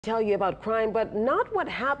Tell you about crime, but not what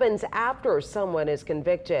happens after someone is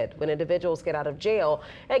convicted. When individuals get out of jail,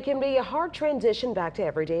 it can be a hard transition back to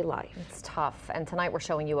everyday life. It's tough, and tonight we're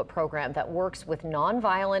showing you a program that works with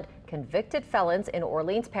nonviolent convicted felons in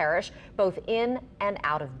Orleans Parish, both in and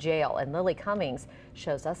out of jail. And Lily Cummings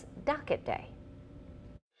shows us Docket Day.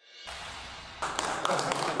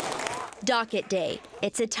 Docket Day.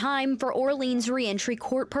 It's a time for Orleans reentry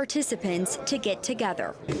court participants to get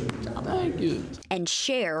together and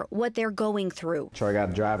share what they're going through. Troy got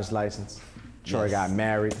a driver's license. Troy got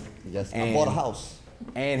married. Yes, I bought a house.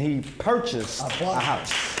 And he purchased a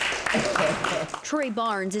house. Troy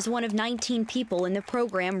Barnes is one of 19 people in the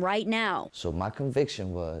program right now. So my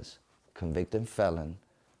conviction was convicted felon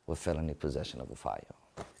with felony possession of a firearm.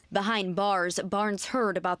 Behind bars, Barnes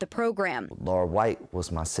heard about the program. Laura White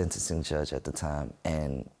was my sentencing judge at the time,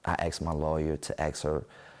 and I asked my lawyer to ask her,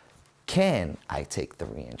 can I take the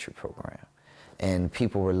reentry program? And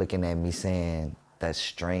people were looking at me saying, that's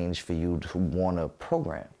strange for you to want a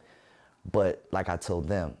program. But like I told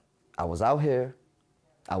them, I was out here,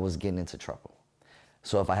 I was getting into trouble.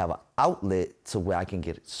 So if I have an outlet to where I can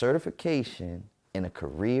get certification and a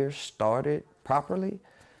career started properly,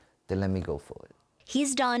 then let me go for it.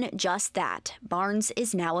 He's done just that. Barnes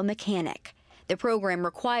is now a mechanic. The program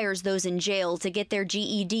requires those in jail to get their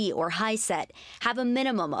GED or HiSET, have a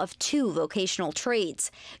minimum of 2 vocational trades,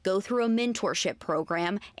 go through a mentorship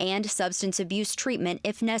program, and substance abuse treatment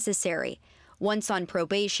if necessary. Once on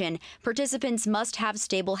probation, participants must have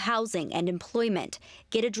stable housing and employment,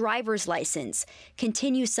 get a driver's license,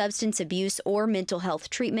 continue substance abuse or mental health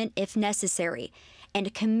treatment if necessary,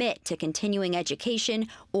 and commit to continuing education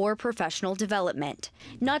or professional development.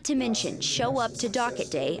 Not to mention, show up to Docket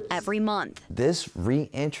Day every month. This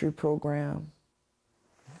re-entry program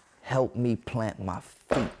helped me plant my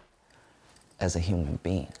feet as a human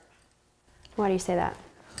being. Why do you say that?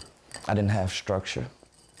 I didn't have structure.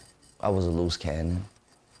 I was a loose cannon.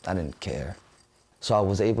 I didn't care. So I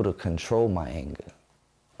was able to control my anger,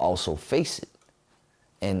 also face it,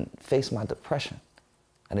 and face my depression.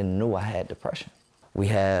 I didn't know I had depression. We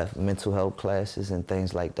have mental health classes and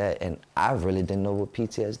things like that, and I really didn't know what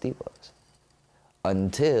PTSD was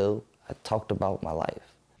until I talked about my life.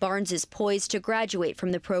 Barnes is poised to graduate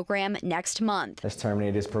from the program next month. Let's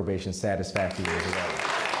terminate his probation satisfactorily as well.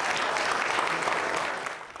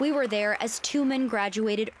 We were there as 2 men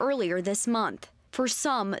graduated earlier this month. For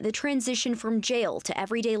some, the transition from jail to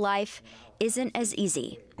everyday life isn't as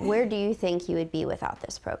easy. Where do you think you would be without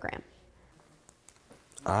this program?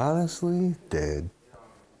 Honestly, dead.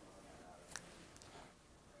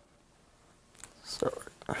 Sorry.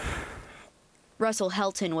 Russell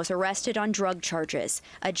Helton was arrested on drug charges.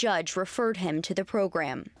 A judge referred him to the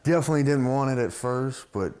program. Definitely didn't want it at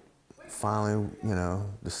first, but finally,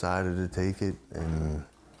 decided to take it, and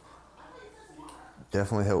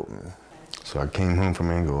definitely helped me. So I came home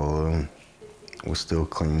from Angola, was still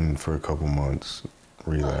clean for a couple months,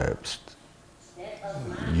 relapsed,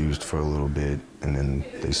 used for a little bit, and then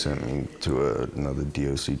they sent me to another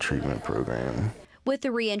DOC treatment program. With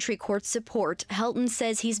the reentry court's support, Helton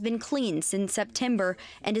says he's been clean since September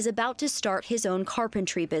and is about to start his own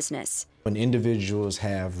carpentry business. When individuals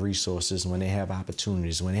have resources, when they have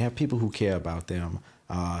opportunities, when they have people who care about them,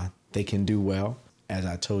 they can do well. As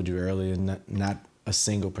I told you earlier, not a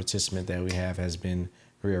single participant that we have has been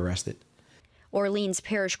rearrested. Orleans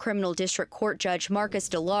Parish Criminal District Court Judge Marcus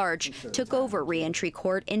DeLarge took over reentry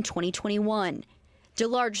court in 2021.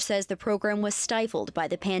 DeLarge says the program was stifled by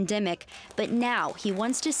the pandemic, but now he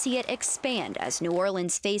wants to see it expand as New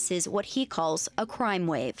Orleans faces what he calls a crime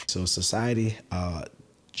wave. So society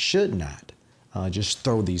should not just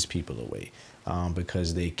throw these people away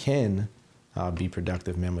because they can be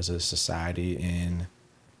productive members of society, and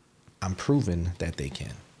I'm proving that they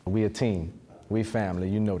can. We a team, we family,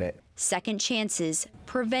 you know that. Second chances,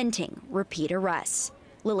 preventing repeat arrests.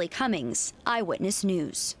 Lily Cummings, Eyewitness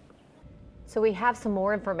News. So we have some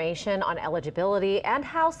more information on eligibility and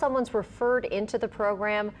how someone's referred into the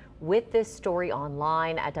program with this story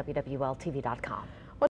online at WWLTV.com.